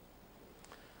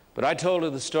 But I told her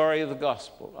the story of the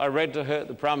gospel. I read to her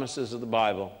the promises of the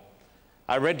Bible.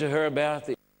 I read to her about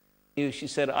the news. She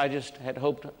said, I just had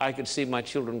hoped I could see my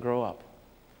children grow up.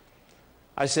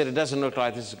 I said, it doesn't look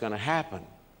like this is going to happen,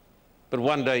 but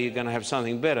one day you're going to have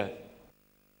something better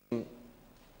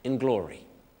in glory.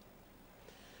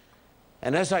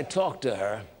 And as I talked to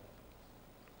her,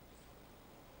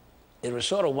 it was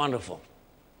sort of wonderful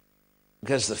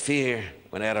because the fear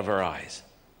went out of her eyes.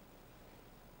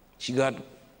 She got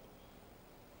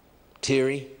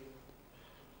teary.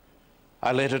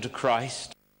 I led her to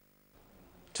Christ,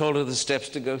 told her the steps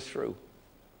to go through.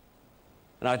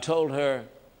 And I told her,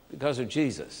 because of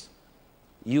Jesus,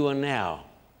 you are now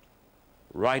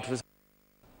right with God.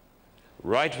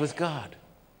 right with God,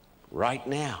 right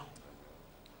now.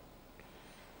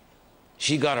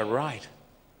 She got it right.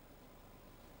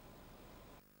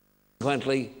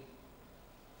 Consequently,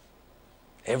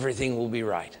 everything will be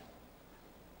right.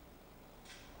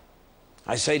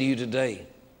 I say to you today,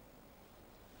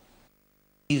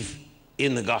 believe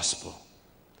in the gospel.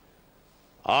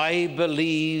 I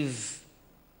believe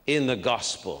in the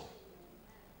gospel.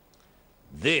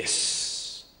 This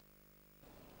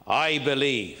I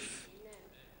believe.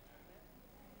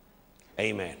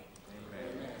 Amen.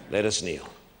 Amen. Let us kneel.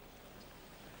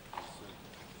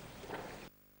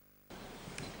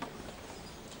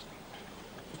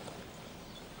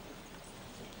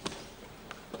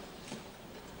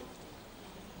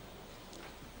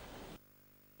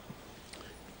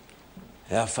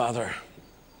 Our Father,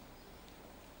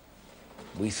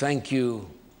 we thank you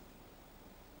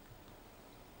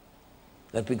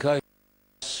that because you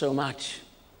love us so much,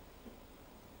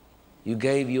 you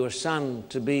gave your Son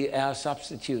to be our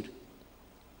substitute.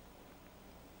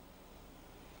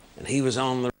 And he was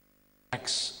on the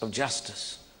tracks of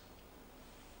justice.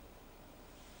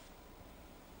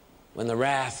 When the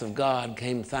wrath of God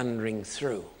came thundering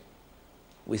through,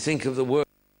 we think of the word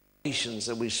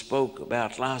that we spoke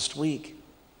about last week.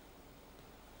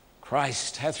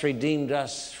 Christ hath redeemed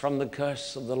us from the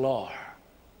curse of the law,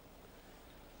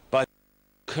 but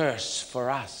curse for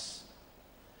us.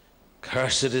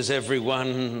 Cursed is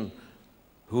everyone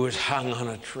who is hung on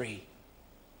a tree.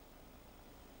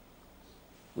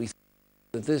 We think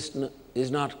that this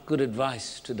is not good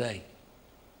advice today,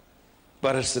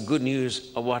 but it's the good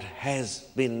news of what has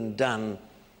been done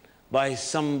by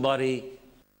somebody,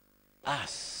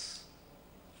 us.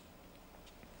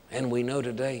 And we know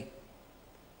today,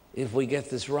 if we get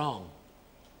this wrong,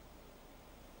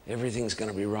 everything's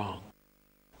going to be wrong.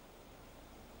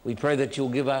 We pray that you'll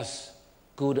give us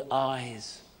good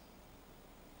eyes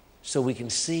so we can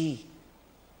see,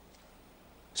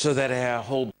 so that our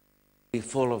whole body will be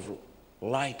full of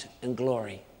light and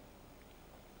glory.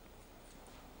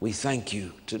 We thank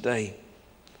you today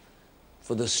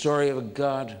for the story of a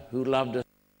God who loved us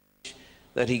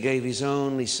that he gave his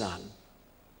only Son,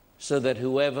 so that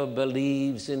whoever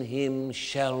believes in him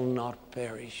shall not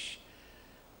perish,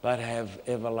 but have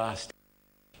everlasting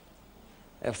life.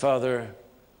 Our Father,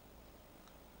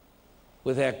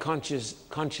 with our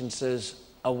consciences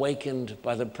awakened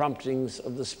by the promptings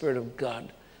of the Spirit of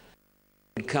God,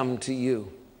 we come to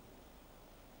you.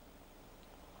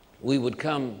 We would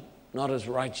come not as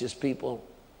righteous people,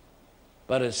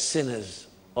 but as sinners,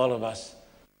 all of us,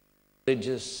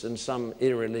 religious and some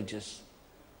irreligious.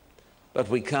 But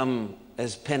we come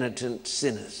as penitent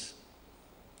sinners.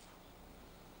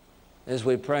 As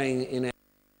we're praying in our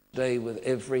day with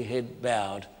every head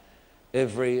bowed,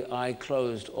 every eye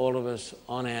closed, all of us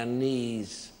on our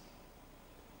knees,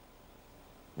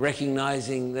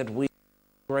 recognizing that we are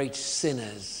great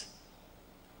sinners.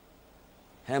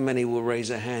 How many will raise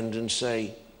a hand and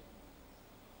say,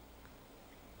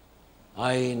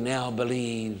 I now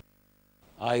believe,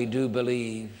 I do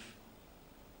believe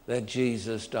that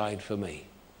Jesus died for me?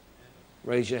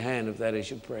 Raise your hand if that is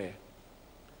your prayer.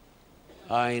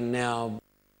 I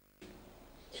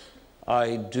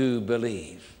do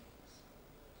believe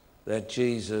that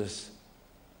Jesus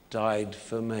died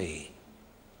for me.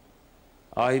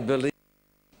 I believe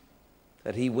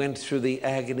that he went through the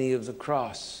agony of the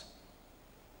cross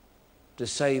to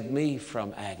save me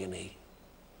from agony.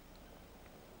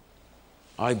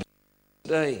 I believe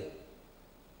today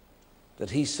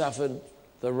that he suffered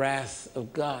the wrath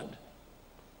of God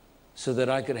so that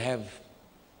I could have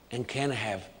and can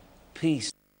have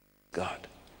peace with God.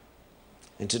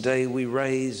 And today we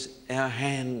raise our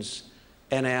hands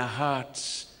and our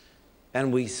hearts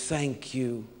and we thank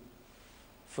you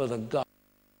for the gospel.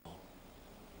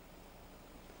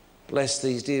 Bless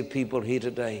these dear people here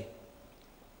today.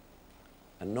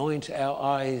 Anoint our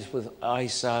eyes with eye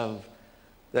salve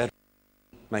that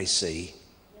we may see.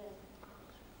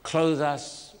 Clothe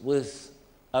us with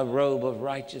a robe of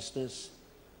righteousness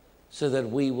so that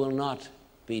we will not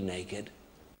be naked.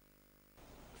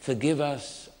 Forgive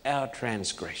us our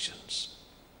transgressions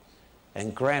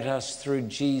and grant us through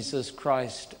Jesus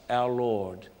Christ our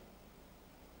Lord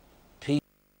peace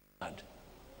with God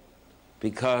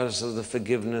because of the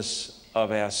forgiveness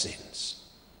of our sins.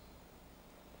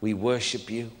 We worship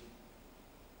you.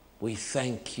 We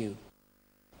thank you.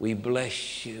 We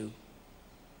bless you.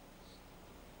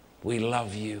 We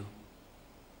love you.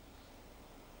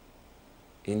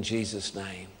 In Jesus'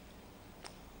 name.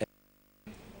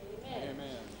 Amen.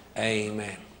 Amen.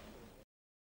 Amen.